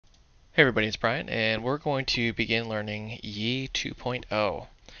Hey everybody, it's Brian, and we're going to begin learning Yii 2.0.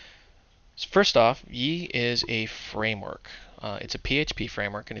 First off, Yii is a framework. It's a PHP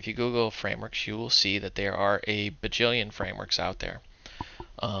framework, and if you Google frameworks, you will see that there are a bajillion frameworks out there.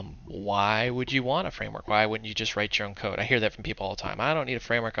 Why would you want a framework? Why wouldn't you just write your own code? I hear that from people all the time. I don't need a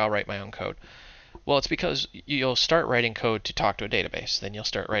framework, I'll write my own code. Well, it's because you'll start writing code to talk to a database. Then you'll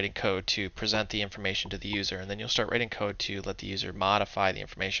start writing code to present the information to the user. And then you'll start writing code to let the user modify the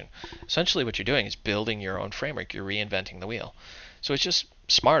information. Essentially, what you're doing is building your own framework. You're reinventing the wheel. So it's just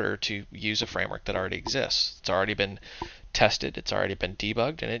smarter to use a framework that already exists. It's already been tested, it's already been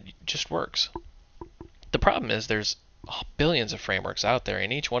debugged, and it just works. The problem is there's billions of frameworks out there,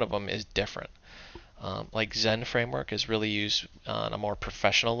 and each one of them is different. Like Zen framework is really used on a more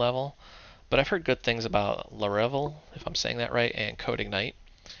professional level. But I've heard good things about Laravel, if I'm saying that right, and CodeIgnite.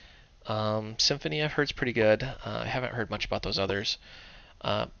 Symfony I've heard is pretty good. I haven't heard much about those others.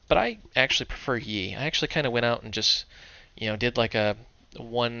 But I actually prefer Yii. I actually kind of went out and just, did like a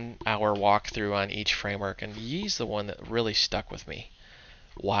 1 hour walkthrough on each framework, and Yii's the one that really stuck with me.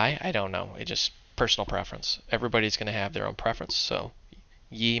 Why? I don't know. It's just personal preference. Everybody's going to have their own preference, so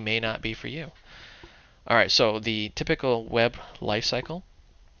Yii may not be for you. All right, so the typical web lifecycle.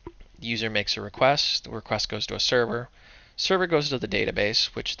 User makes a request, the request goes to a server goes to the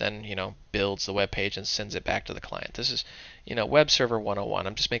database, which then, builds the web page and sends it back to the client. This is, Web Server 101.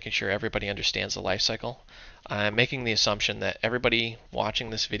 I'm just making sure everybody understands the life cycle. I'm making the assumption that everybody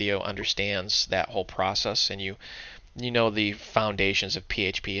watching this video understands that whole process, and you know the foundations of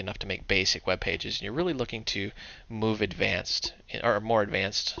PHP enough to make basic web pages, and you're really looking to move advanced or more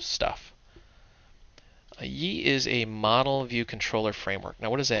advanced stuff. Yii is a model view controller framework.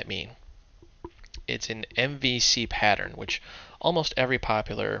 Now, what does that mean? It's an MVC pattern, which almost every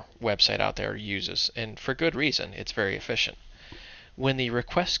popular website out there uses, and for good reason. It's very efficient. When the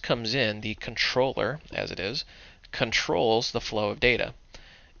request comes in, the controller, as it is, controls the flow of data.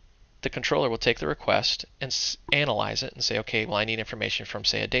 The controller will take the request and analyze it and say, okay, well, I need information from,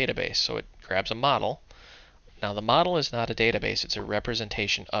 say, a database. So it grabs a model. Now, the model is not a database. It's a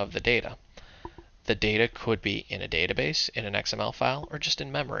representation of the data. The data could be in a database, in an XML file, or just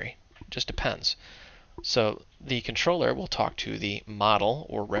in memory. It just depends. So the controller will talk to the model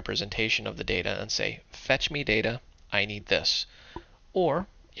or representation of the data and say, fetch me data, I need this. Or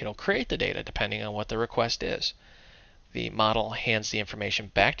it'll create the data depending on what the request is. The model hands the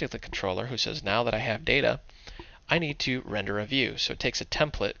information back to the controller, who says, now that I have data, I need to render a view. So it takes a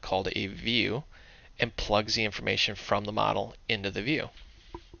template called a view and plugs the information from the model into the view.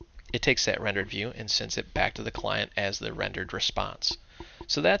 It takes that rendered view and sends it back to the client as the rendered response.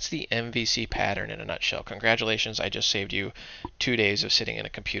 So that's the MVC pattern in a nutshell. Congratulations, I just saved you 2 days of sitting in a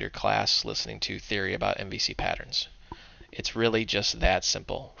computer class listening to theory about MVC patterns. It's really just that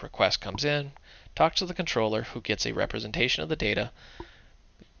simple. Request comes in, talks to the controller, who gets a representation of the data,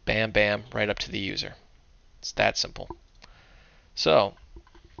 bam, bam, right up to the user. It's that simple. So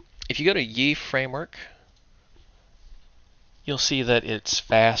if you go to Yii framework, you'll see that it's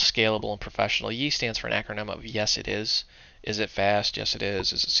fast, scalable, and professional. Yii stands for an acronym of yes, it is. Is it fast? Yes, it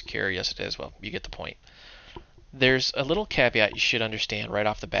is. Is it secure? Yes, it is. Well, you get the point. There's a little caveat you should understand right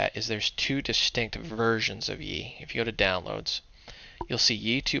off the bat is there's 2 distinct versions of Yii. If you go to downloads, you'll see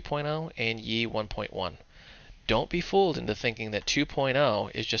Yii 2.0 and Yii 1.1. Don't be fooled into thinking that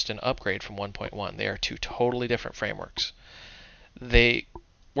 2.0 is just an upgrade from 1.1. They are 2 totally different frameworks. They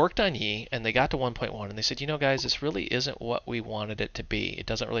worked on Yii and they got to 1.1 and they said, guys, this really isn't what we wanted it to be. It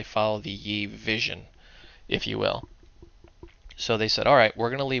doesn't really follow the Yii vision, if you will. So they said, all right, we're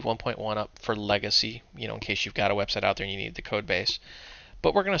going to leave 1.1 up for legacy, in case you've got a website out there and you need the code base.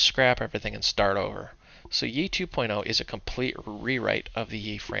 But we're going to scrap everything and start over. So Yii 2.0 is a complete rewrite of the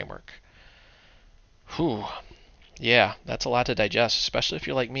Yii framework. Whew. Yeah, that's a lot to digest, especially if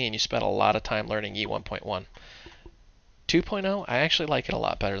you're like me and you spent a lot of time learning Yii 1.1. 2.0, I actually like it a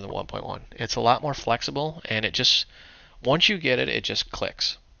lot better than 1.1. It's a lot more flexible, and it just, once you get it, it just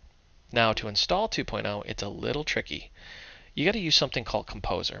clicks. Now, to install 2.0, it's a little tricky. You got to use something called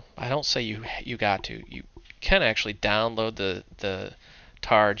Composer. I don't say you got to. You can actually download the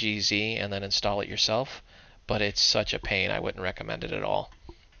tar GZ and then install it yourself, but it's such a pain. I wouldn't recommend it at all.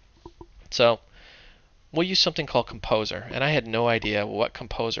 So we'll use something called Composer, and I had no idea what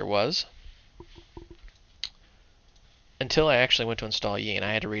Composer was until I actually went to install Yii, and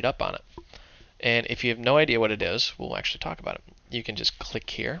I had to read up on it. And if you have no idea what it is, we'll actually talk about it. You can just click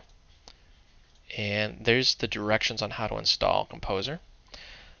here, and there's the directions on how to install Composer.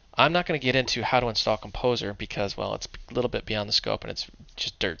 I'm not going to get into how to install Composer because, well, it's a little bit beyond the scope and it's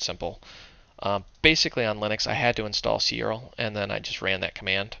just dirt simple. Basically on Linux, I had to install curl, and then I just ran that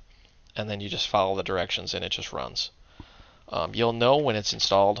command. and then you just follow the directions and it just runs. You'll know when it's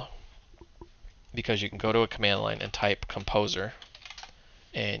installed because you can go to a command line and type composer,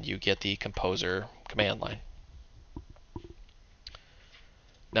 and you get the composer command line.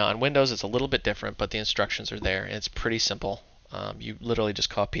 Now on Windows it's a little bit different, but the instructions are there and it's pretty simple. You literally just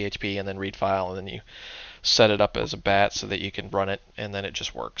call PHP and then read file, and then you set it up as a bat so that you can run it, and then it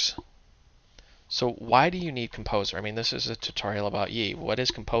just works. So why do you need Composer? I mean, this is a tutorial about Yii. What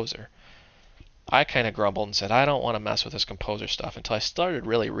is Composer? I kind of grumbled and said I don't want to mess with this Composer stuff until I started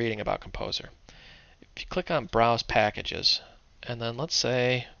really reading about Composer. If you click on Browse Packages, and then let's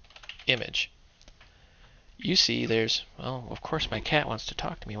say Image, you see there's, well, of course my cat wants to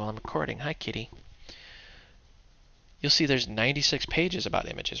talk to me while I'm recording. Hi, kitty. You'll see there's 96 pages about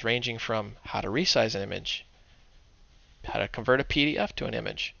images, ranging from how to resize an image, how to convert a PDF to an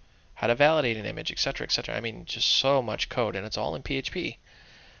image, how to validate an image, etc., etc. I mean, just so much code, and it's all in PHP.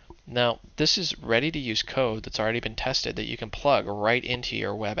 Now, this is ready-to-use code that's already been tested that you can plug right into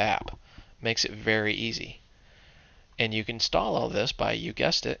your web app. Makes it very easy. And you can install all this by, you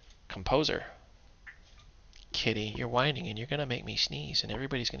guessed it, Composer. Kitty, you're whining and you're going to make me sneeze, and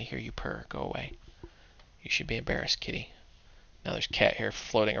everybody's going to hear you purr. Go away. You should be embarrassed, kitty. Now there's cat hair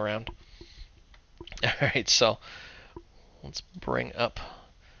floating around. Alright, so let's bring up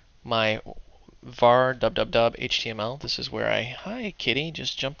my var www HTML. This is where hi kitty,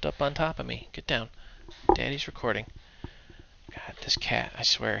 just jumped up on top of me. Get down. Daddy's recording. God, this cat, I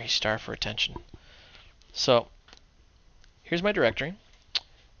swear, he's starved for attention. So here's my directory,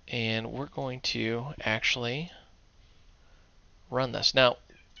 and we're going to actually run this. Now,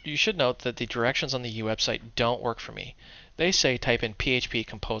 you should note that the directions on the Yii website don't work for me. They say type in php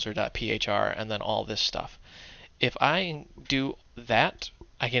composer.phr and then all this stuff. If I do that,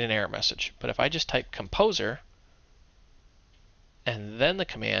 I get an error message. But if I just type composer and then the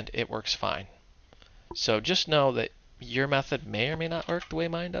command, it works fine. So just know that your method may or may not work the way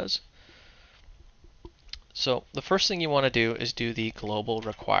mine does. So the first thing you want to do is do the global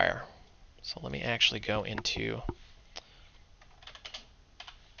require. So let me actually go into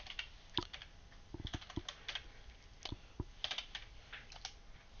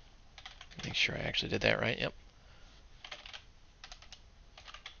make sure I actually did that right. Yep.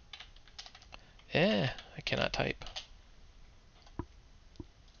 I cannot type.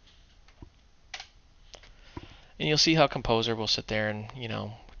 And you'll see how Composer will sit there and,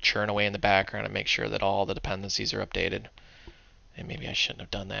 churn away in the background and make sure that all the dependencies are updated. And maybe I shouldn't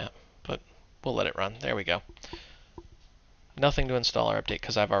have done that, but we'll let it run. There we go. Nothing to install or update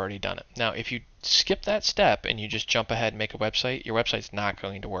because I've already done it. Now, if you skip that step and you just jump ahead and make a website, your website's not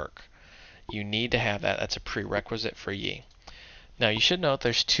going to work. You need to have that. That's a prerequisite for Yii. Now, you should note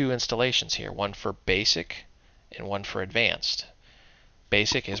there's two installations here, one for basic and one for advanced.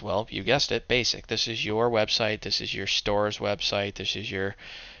 Basic is, well, you guessed it, basic. This is your website, this is your store's website, this is your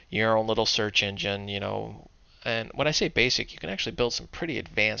own little search engine, And when I say basic, you can actually build some pretty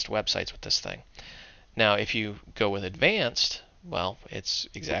advanced websites with this thing. Now, if you go with advanced, well, it's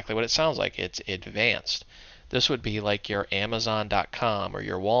exactly what it sounds like. It's advanced. This would be like your Amazon.com or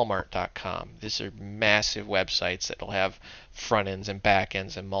your Walmart.com. These are massive websites that will have front ends and back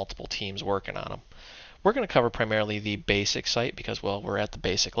ends and multiple teams working on them. We're going to cover primarily the basic site because, well, we're at the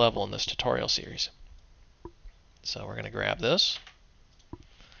basic level in this tutorial series. So we're going to grab this.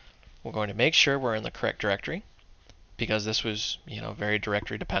 We're going to make sure we're in the correct directory because this was, very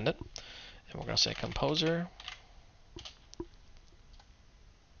directory dependent. And we're going to say composer,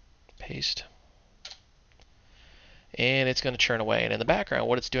 paste, and it's going to churn away. And in the background,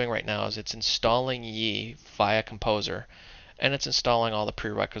 what it's doing right now is it's installing Yii via Composer, and it's installing all the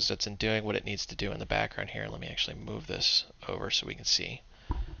prerequisites and doing what it needs to do in the background here. Let me actually move this over so we can see.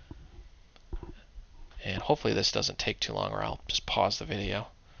 And hopefully this doesn't take too long, or I'll just pause the video.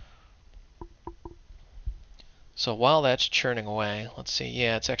 So while that's churning away, let's see,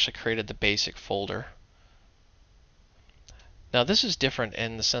 yeah, it's actually created the basic folder. Now this is different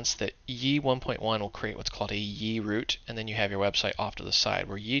in the sense that Yii 1.1 will create what's called a Yii root, and then you have your website off to the side,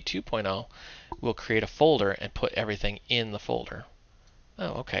 where Yii 2.0 will create a folder and put everything in the folder.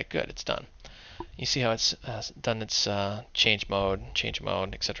 Oh, okay, good, it's done. You see how it's done its change mode,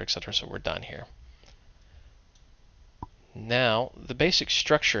 etc., etc., so we're done here. Now, the basic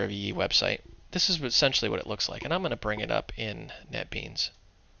structure of a Yii website, this is essentially what it looks like, and I'm going to bring it up in NetBeans.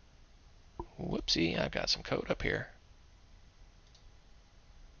 Whoopsie, I've got some code up here.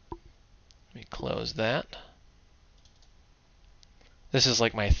 Let me close that. This is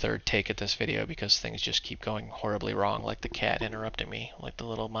like my third take at this video because things just keep going horribly wrong, like the cat interrupting me, like the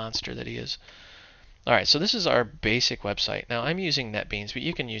little monster that he is. Alright, so this is our basic website. Now I'm using NetBeans, but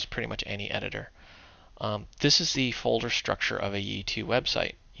you can use pretty much any editor. This is the folder structure of a Yii2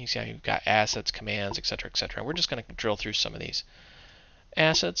 website. You see how you've got assets, commands, etc., etc. We're just going to drill through some of these.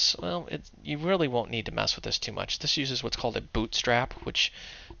 Assets, well, you really won't need to mess with this too much. This uses what's called a bootstrap, which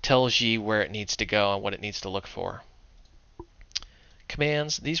tells you where it needs to go and what it needs to look for.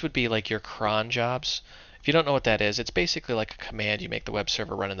 Commands, these would be like your cron jobs. If you don't know what that is, it's basically like a command you make the web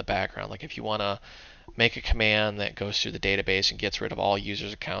server run in the background. Like if you want to make a command that goes through the database and gets rid of all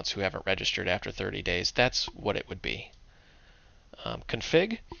users' accounts who haven't registered after 30 days, that's what it would be.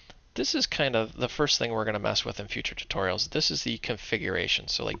 Config, this is kind of the first thing we're going to mess with in future tutorials. This is the configuration.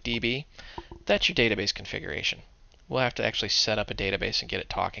 So like DB, that's your database configuration. We'll have to actually set up a database and get it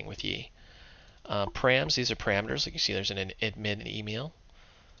talking with Yii. Params, these are parameters. Like you see, there's an admin and email.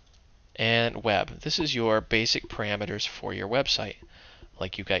 And web, this is your basic parameters for your website.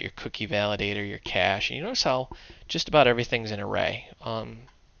 Like you've got your cookie validator, your cache, and you notice how just about everything's an array.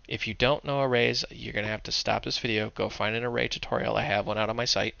 If you don't know arrays, you're going to have to stop this video, go find an array tutorial. I have one out on my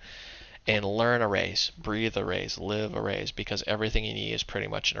site, and learn arrays, breathe arrays, live arrays, because everything you need is pretty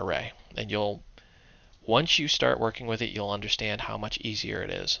much an array. And once you start working with it, you'll understand how much easier it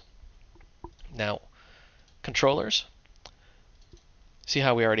is. Now, controllers. See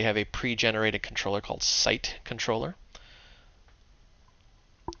how we already have a pre-generated controller called site controller?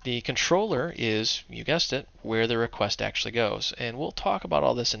 The controller is, you guessed it, where the request actually goes. And we'll talk about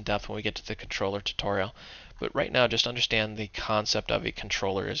all this in depth when we get to the controller tutorial. But right now, just understand the concept of a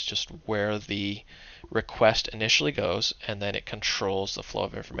controller is just where the request initially goes, and then it controls the flow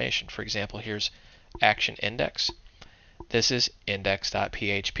of information. For example, here's action index. This is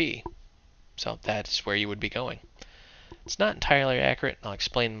index.php. So that's where you would be going. It's not entirely accurate. I'll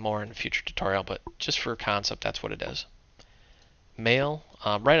explain more in a future tutorial, but just for concept, that's what it is. Mail,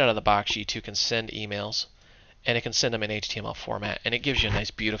 right out of the box, Yii2 can send emails, and it can send them in HTML format, and it gives you a nice,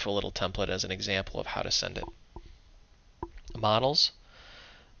 beautiful little template as an example of how to send it. Models.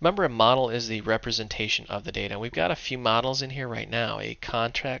 Remember, a model is the representation of the data. We've got a few models in here right now. A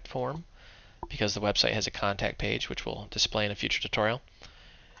contact form, because the website has a contact page, which we'll display in a future tutorial.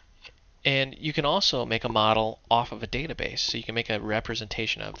 And you can also make a model off of a database, so you can make a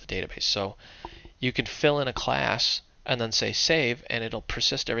representation of the database. So you can fill in a class and then say save, and it'll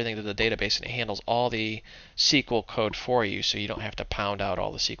persist everything to the database, and it handles all the SQL code for you, so you don't have to pound out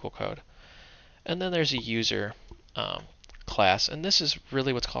all the SQL code. And then there's a user class, and this is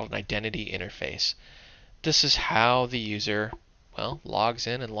really what's called an identity interface. This is how the user, well, logs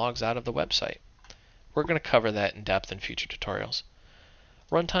in and logs out of the website. We're going to cover that in depth in future tutorials.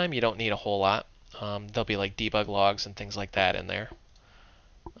 Runtime, you don't need a whole lot. There'll be like debug logs and things like that in there.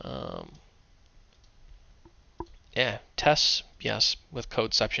 Yeah, tests, yes, with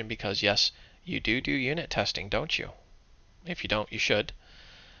Codeception, because yes, you do unit testing, don't you? If you don't, you should.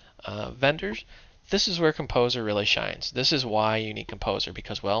 Vendors, this is where Composer really shines. This is why you need Composer,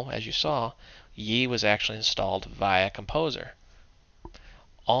 because, well, as you saw, Yii was actually installed via Composer.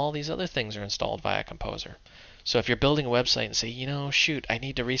 All these other things are installed via Composer. So if you're building a website and say, you know, shoot, I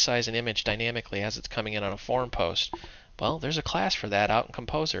need to resize an image dynamically as it's coming in on a forum post, well, there's a class for that out in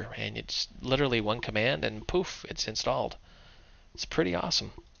Composer, and it's literally one command and poof, it's installed. It's pretty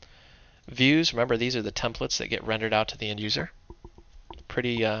awesome. Views, remember, these are the templates that get rendered out to the end user.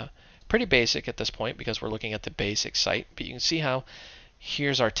 Pretty basic at this point because we're looking at the basic site, but you can see how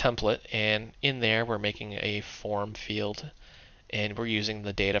here's our template, and in there we're making a form field, and we're using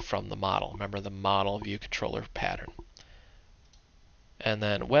the data from the model. Remember the model view controller pattern. And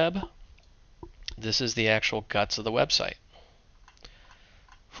then web, this is the actual guts of the website.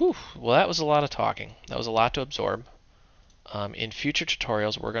 Whew, well, that was a lot of talking. That was a lot to absorb. In future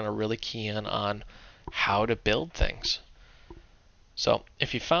tutorials, we're going to really key in on how to build things. So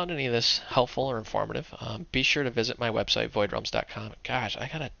if you found any of this helpful or informative, be sure to visit my website, voidrealms.com. Gosh, I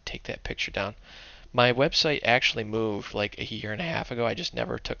got to take that picture down. My website actually moved like a year and a half ago. I just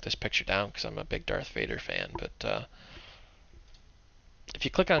never took this picture down because I'm a big Darth Vader fan. But if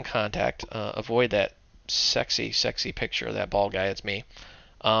you click on contact, avoid that sexy picture of that bald guy. It's me.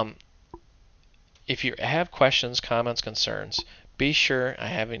 If you have questions, comments, concerns, be sure, I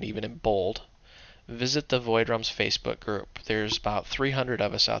have it even in bold, visit the Void Realms Facebook group. There's about 300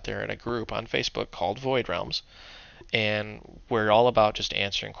 of us out there in a group on Facebook called Void Realms, and we're all about just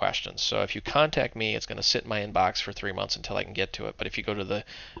answering questions. So if you contact me, it's going to sit in my inbox for 3 months until I can get to it. But if you go to the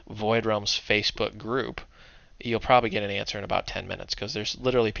Void Realms Facebook group, you'll probably get an answer in about 10 minutes because there's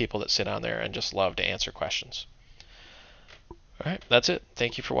literally people that sit on there and just love to answer questions. All right, that's it.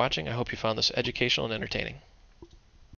 Thank you for watching. I hope you found this educational and entertaining.